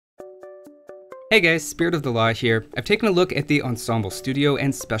Hey guys, Spirit of the Law here. I've taken a look at the Ensemble Studio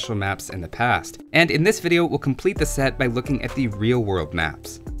and special maps in the past, and in this video we'll complete the set by looking at the real world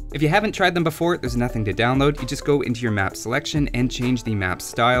maps. If you haven't tried them before, there's nothing to download. You just go into your map selection and change the map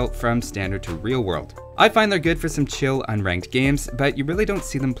style from standard to real world. I find they're good for some chill unranked games, but you really don't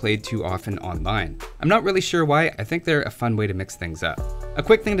see them played too often online. I'm not really sure why. I think they're a fun way to mix things up. A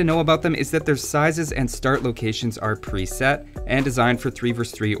quick thing to know about them is that their sizes and start locations are preset and designed for 3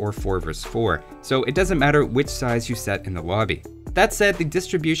 vs 3 or 4 vs 4, so it doesn't matter which size you set in the lobby. That said, the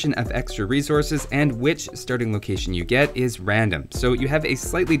distribution of extra resources and which starting location you get is random, so you have a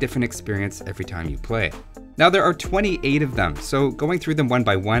slightly different experience every time you play. Now there are 28 of them, so going through them one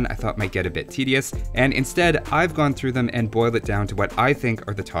by one I thought might get a bit tedious, and instead I've gone through them and boiled it down to what I think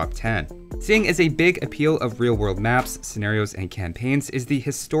are the top 10. Seeing as a big appeal of real-world maps, scenarios, and campaigns is the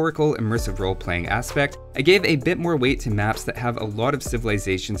historical immersive role-playing aspect, I gave a bit more weight to maps that have a lot of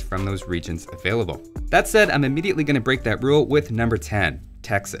civilizations from those regions available. That said, I'm immediately going to break that rule with number 10,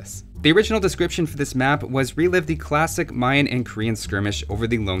 Texas. The original description for this map was relive the classic Mayan and Korean skirmish over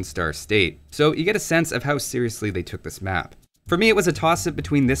the Lone Star State, so you get a sense of how seriously they took this map. For me, it was a toss-up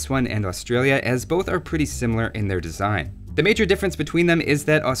between this one and Australia, as both are pretty similar in their design. The major difference between them is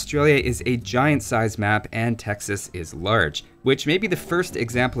that Australia is a giant-sized map and Texas is large, which may be the first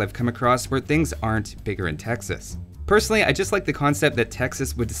example I've come across where things aren't bigger in Texas. Personally, I just like the concept that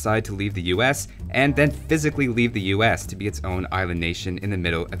Texas would decide to leave the US and then physically leave the US to be its own island nation in the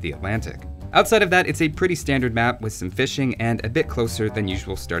middle of the Atlantic. Outside of that, it's a pretty standard map with some fishing and a bit closer than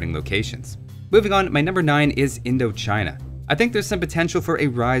usual starting locations. Moving on, my number 9 is Indochina. I think there's some potential for a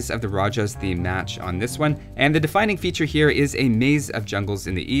Rise of the Rajas theme match on this one, and the defining feature here is a maze of jungles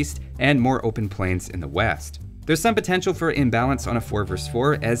in the east and more open plains in the west. There's some potential for imbalance on a 4 vs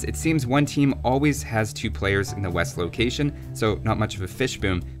 4, as it seems one team always has 2 players in the west location, so not much of a fish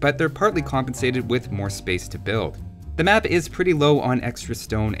boom, but they're partly compensated with more space to build. The map is pretty low on extra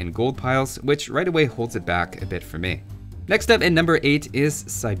stone and gold piles, which right away holds it back a bit for me. Next up at number 8 is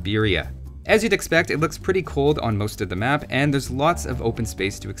Siberia. As you'd expect, it looks pretty cold on most of the map, and there's lots of open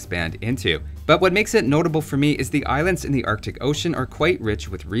space to expand into. But what makes it notable for me is the islands in the Arctic Ocean are quite rich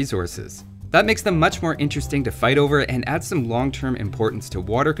with resources. That makes them much more interesting to fight over and adds some long-term importance to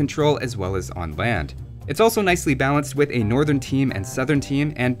water control as well as on land. It's also nicely balanced with a northern team and southern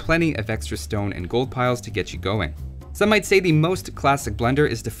team, and plenty of extra stone and gold piles to get you going. Some might say the most classic blunder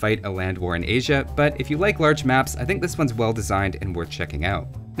is to fight a land war in Asia, but if you like large maps, I think this one's well designed and worth checking out.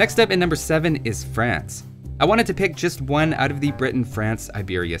 Next up at number 7 is France. I wanted to pick just one out of the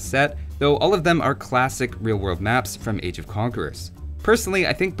Britain-France-Iberia set, though all of them are classic real-world maps from Age of Conquerors. Personally,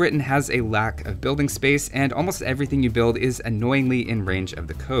 I think Britain has a lack of building space, and almost everything you build is annoyingly in range of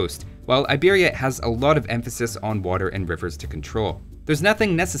the coast, while Iberia has a lot of emphasis on water and rivers to control. There's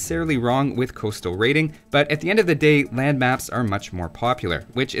nothing necessarily wrong with coastal raiding, but at the end of the day, land maps are much more popular,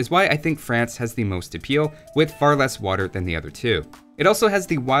 which is why I think France has the most appeal, with far less water than the other two. It also has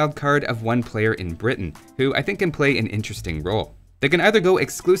the wild card of one player in Britain, who I think can play an interesting role. They can either go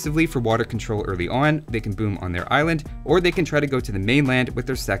exclusively for water control early on, they can boom on their island, or they can try to go to the mainland with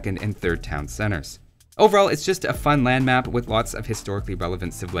their second and third town centers. Overall, it's just a fun land map with lots of historically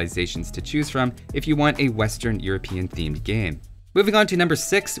relevant civilizations to choose from if you want a Western European themed game. Moving on to number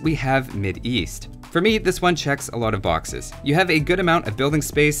 6, we have Mid-East. For me, this one checks a lot of boxes. You have a good amount of building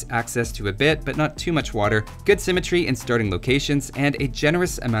space, access to a bit but not too much water, good symmetry in starting locations, and a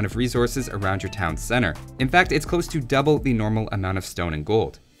generous amount of resources around your town center. In fact, it's close to double the normal amount of stone and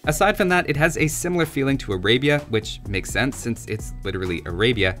gold. Aside from that, it has a similar feeling to Arabia, which makes sense since it's literally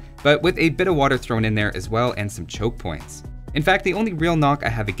Arabia, but with a bit of water thrown in there as well and some choke points. In fact, the only real knock I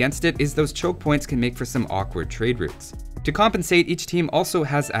have against it is those choke points can make for some awkward trade routes. To compensate, each team also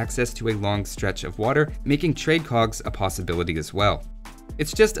has access to a long stretch of water, making trade cogs a possibility as well.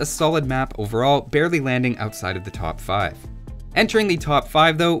 It's just a solid map overall, barely landing outside of the top 5. Entering the top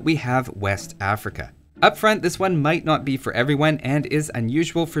 5 though, we have West Africa. Up front, this one might not be for everyone and is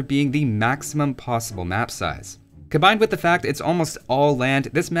unusual for being the maximum possible map size. Combined with the fact it's almost all land,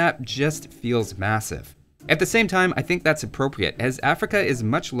 this map just feels massive. At the same time, I think that's appropriate, as Africa is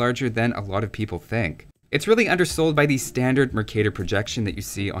much larger than a lot of people think. It's really undersold by the standard Mercator projection that you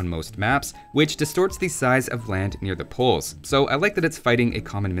see on most maps, which distorts the size of land near the poles, so I like that it's fighting a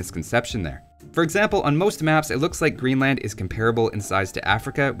common misconception there. For example, on most maps it looks like Greenland is comparable in size to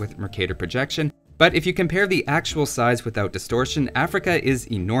Africa with Mercator projection, but if you compare the actual size without distortion, Africa is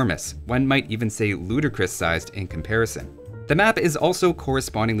enormous, one might even say ludicrous sized in comparison. The map is also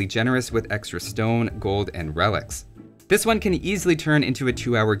correspondingly generous with extra stone, gold, and relics. This one can easily turn into a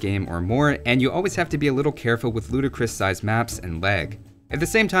 2-hour game or more, and you always have to be a little careful with ludicrous sized maps and lag. At the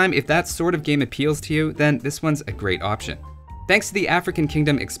same time, if that sort of game appeals to you, then this one's a great option. Thanks to the African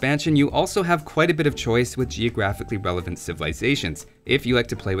Kingdom expansion, you also have quite a bit of choice with geographically relevant civilizations, if you like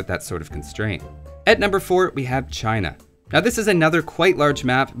to play with that sort of constraint. At number 4, we have China. Now this is another quite large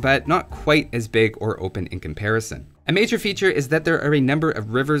map, but not quite as big or open in comparison. A major feature is that there are a number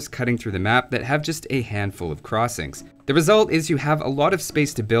of rivers cutting through the map that have just a handful of crossings. The result is you have a lot of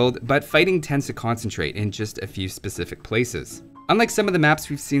space to build, but fighting tends to concentrate in just a few specific places. Unlike some of the maps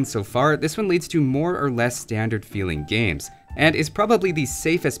we've seen so far, this one leads to more or less standard feeling games, and is probably the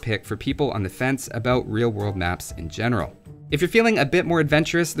safest pick for people on the fence about real-world maps in general. If you're feeling a bit more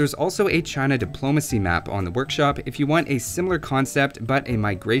adventurous, there's also a China diplomacy map on the workshop if you want a similar concept but a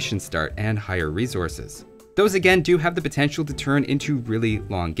migration start and higher resources. Those again do have the potential to turn into really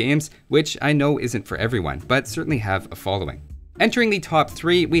long games, which I know isn't for everyone, but certainly have a following. Entering the top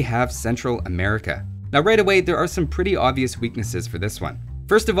 3, we have Central America. Now right away, there are some pretty obvious weaknesses for this one.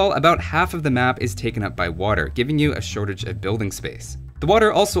 First of all, about half of the map is taken up by water, giving you a shortage of building space. The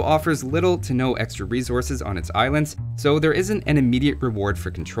water also offers little to no extra resources on its islands, so there isn't an immediate reward for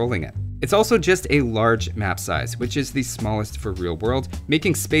controlling it. It's also just a large map size, which is the smallest for real world,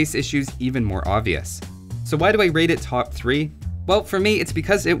 making space issues even more obvious. So why do I rate it top 3? Well, for me, it's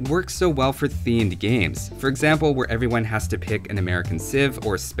because it works so well for themed games. For example, where everyone has to pick an American Civ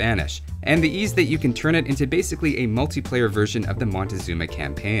or Spanish, and the ease that you can turn it into basically a multiplayer version of the Montezuma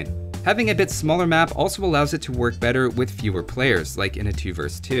campaign. Having a bit smaller map also allows it to work better with fewer players, like in a 2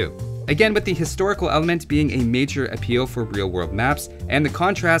 vs 2. Again, with the historical element being a major appeal for real-world maps, and the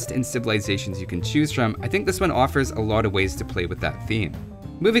contrast in civilizations you can choose from, I think this one offers a lot of ways to play with that theme.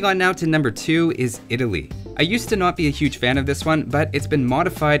 Moving on now to number 2 is Italy. I used to not be a huge fan of this one, but it's been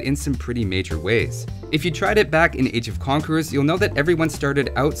modified in some pretty major ways. If you tried it back in Age of Conquerors, you'll know that everyone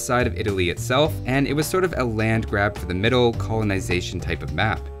started outside of Italy itself, and it was sort of a land grab for the middle colonization type of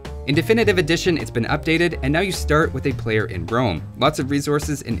map. In Definitive Edition, it's been updated, and now you start with a player in Rome, lots of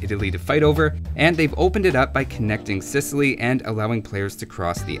resources in Italy to fight over, and they've opened it up by connecting Sicily and allowing players to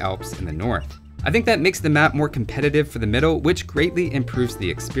cross the Alps in the north. I think that makes the map more competitive for the middle, which greatly improves the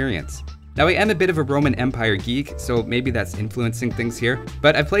experience. Now I am a bit of a Roman Empire geek, so maybe that's influencing things here,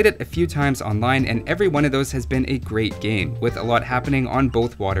 but I've played it a few times online and every one of those has been a great game, with a lot happening on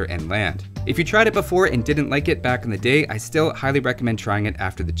both water and land. If you tried it before and didn't like it back in the day, I still highly recommend trying it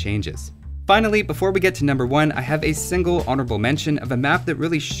after the changes. Finally, before we get to number 1, I have a single honorable mention of a map that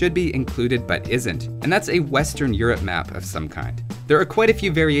really should be included but isn't, and that's a Western Europe map of some kind. There are quite a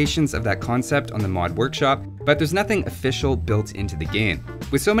few variations of that concept on the mod workshop, but there's nothing official built into the game.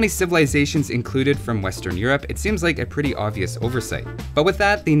 With so many civilizations included from Western Europe, it seems like a pretty obvious oversight. But with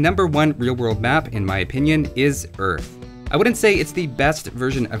that, the number 1 real-world map, in my opinion, is Earth. I wouldn't say it's the best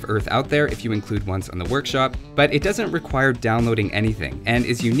version of Earth out there if you include ones on the workshop, but it doesn't require downloading anything, and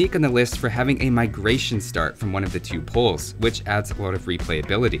is unique on the list for having a migration start from one of the 2 poles, which adds a lot of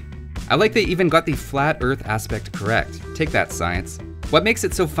replayability. I like they even got the flat Earth aspect correct. Take that, science. What makes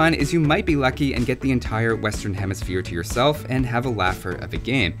it so fun is you might be lucky and get the entire Western Hemisphere to yourself and have a laugher of a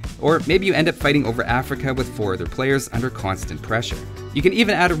game. Or maybe you end up fighting over Africa with 4 other players under constant pressure. You can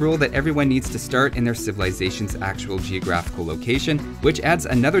even add a rule that everyone needs to start in their civilization's actual geographical location, which adds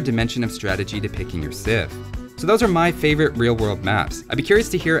another dimension of strategy to picking your civ. So those are my favorite real-world maps. I'd be curious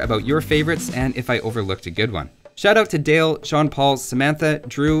to hear about your favorites and if I overlooked a good one. Shout out to Dale, Sean Paul, Samantha,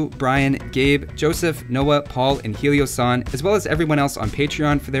 Drew, Brian, Gabe, Joseph, Noah, Paul, and Helio-san, as well as everyone else on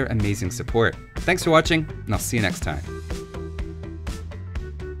Patreon for their amazing support. Thanks for watching, and I'll see you next time.